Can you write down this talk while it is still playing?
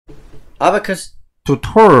Abaqus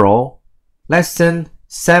tutorial lesson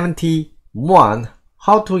 71,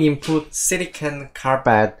 how to input silicon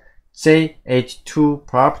carbide JH2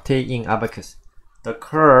 property in Abaqus. The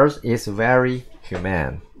course is very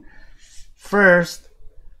humane. First,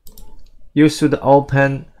 you should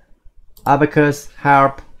open Abaqus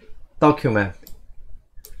help document.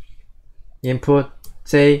 Input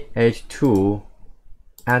JH2,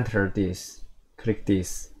 enter this, click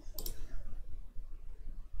this.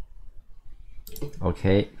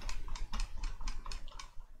 Okay.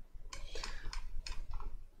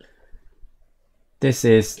 This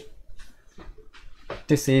is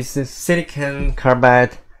silicon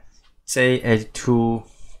carbide JH2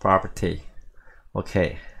 property.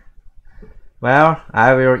 Okay. Well,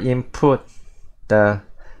 I will input the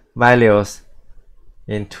values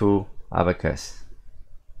into Abaqus.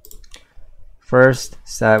 First,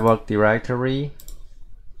 set work directory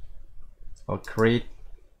or create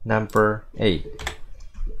number 8.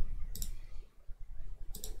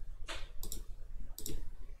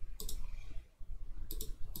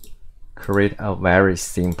 Create a very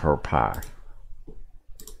simple part.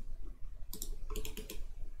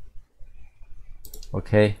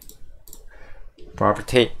 Okay.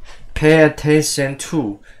 Property. Pay attention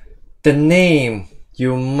to the name.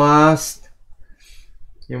 You must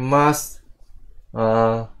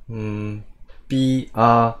be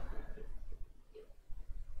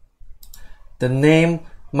the name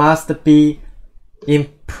must be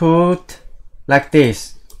input like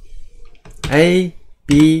this: A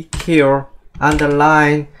B Q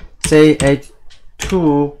underline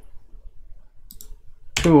JH2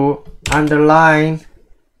 underline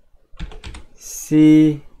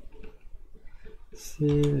silicon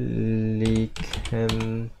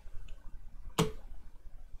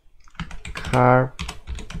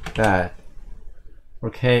carbide.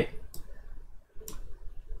 Okay.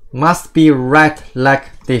 Must be right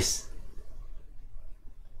like this.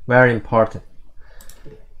 Very important.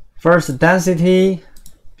 First, density,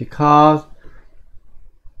 because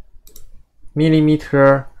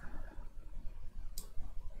millimeter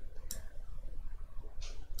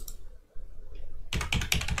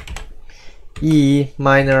E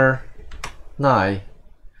minor 9.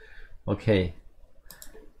 Okay.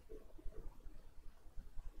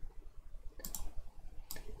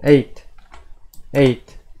 Eight.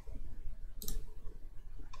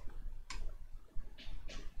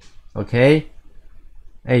 Okay.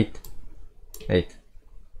 8.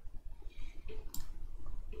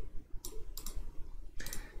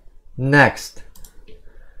 Next,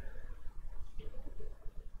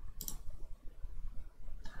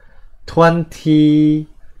 32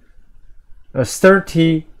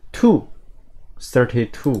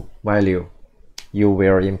 value you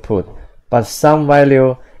will input, but some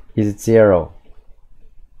value is 0.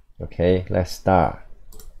 Okay, let's start.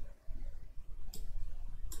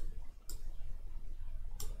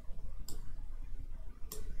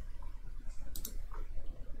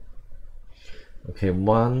 Okay,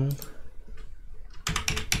 1.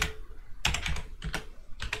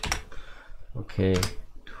 Okay,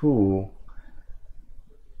 2.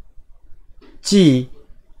 G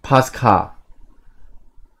Pascal.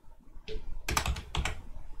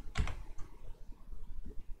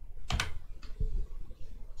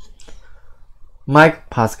 Mike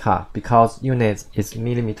Pascal, because units is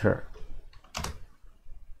millimeter.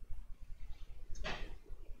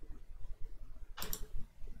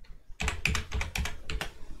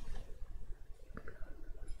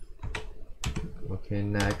 Okay,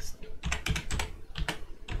 next.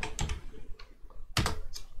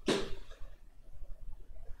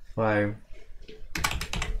 Five.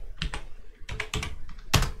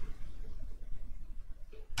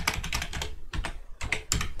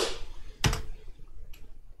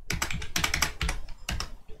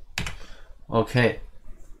 Okay,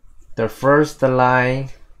 the first line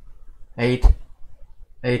 8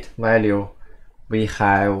 value we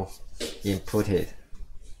have inputted.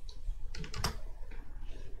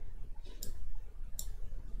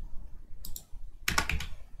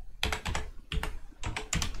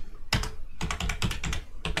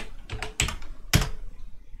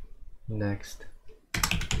 Next.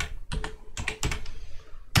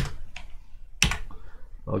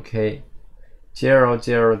 Okay, 0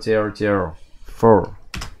 0 0 0 4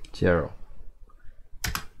 0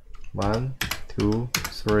 1 2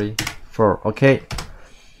 3 4. Okay.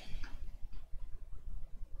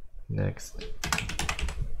 Next.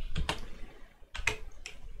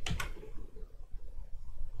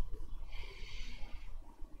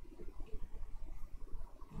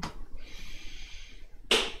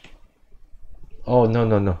 Oh,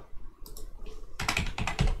 no.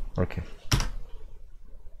 Okay.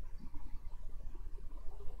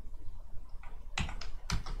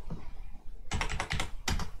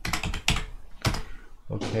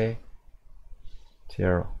 Okay.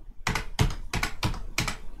 0.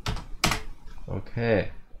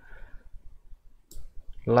 Okay.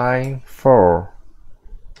 Line 4.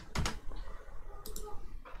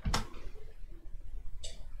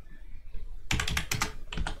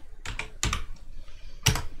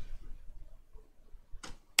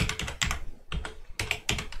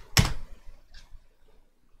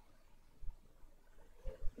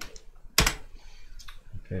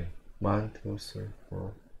 Okay. 1, 2, 3,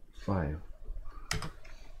 4, 5.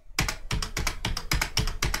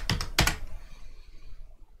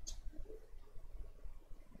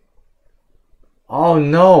 Oh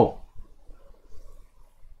no!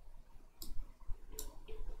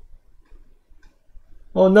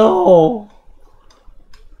 Oh no!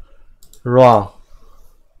 Wrong.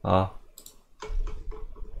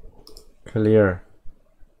 Clear.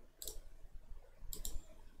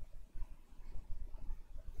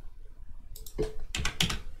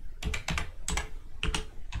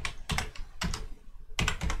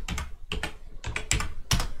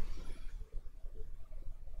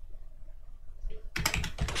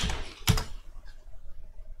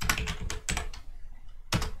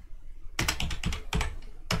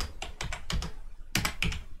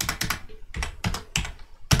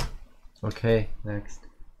 Okay, next.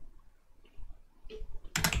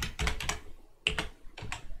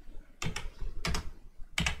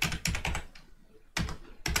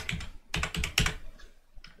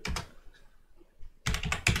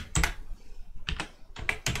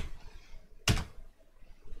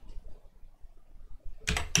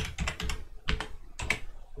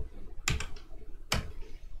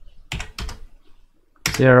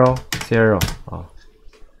 Zero, zero. Oh.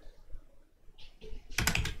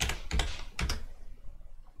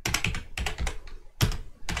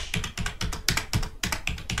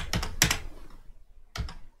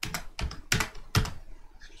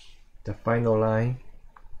 The final line.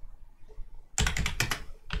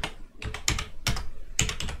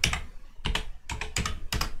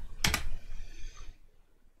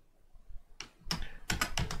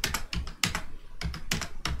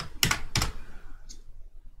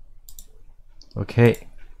 Okay.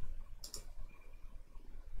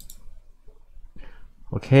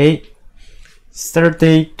 Okay.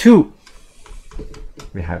 32.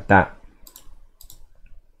 We have that.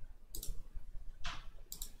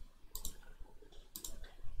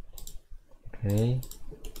 Okay.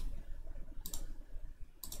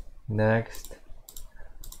 Next.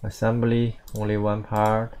 Assembly, only one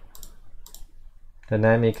part.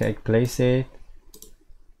 Dynamic explicit.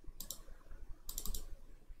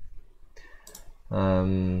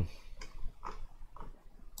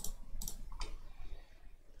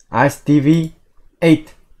 SDV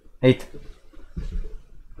 8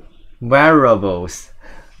 variables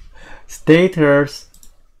status.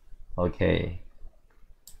 Okay,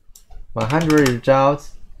 100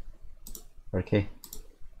 results. Okay,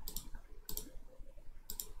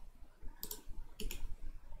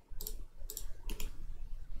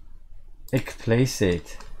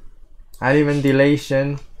 explicit element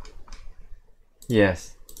deletion.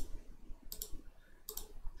 Yes.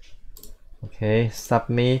 Okay,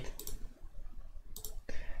 submit.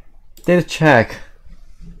 Data check.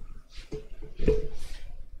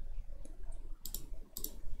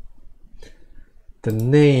 The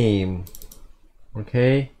name.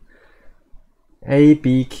 Okay.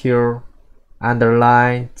 Abaqus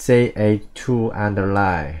underline JH2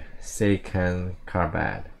 underline Silicon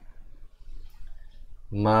Carbide.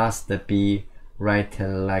 Must be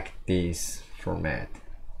written like this format.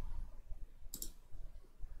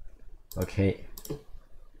 Okay,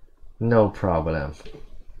 no problem.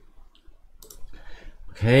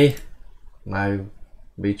 Okay, my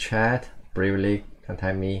WeChat briefly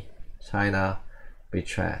contact me, China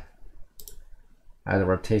WeChat.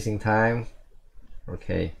 Advertising time.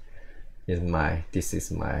 Okay, this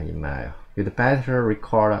is my email. You'd better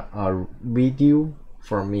record a video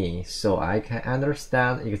for me so I can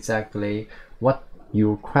understand exactly what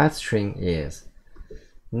your question is.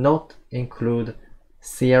 Note include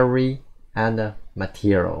theory and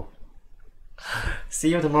material.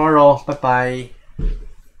 See you tomorrow. Bye bye.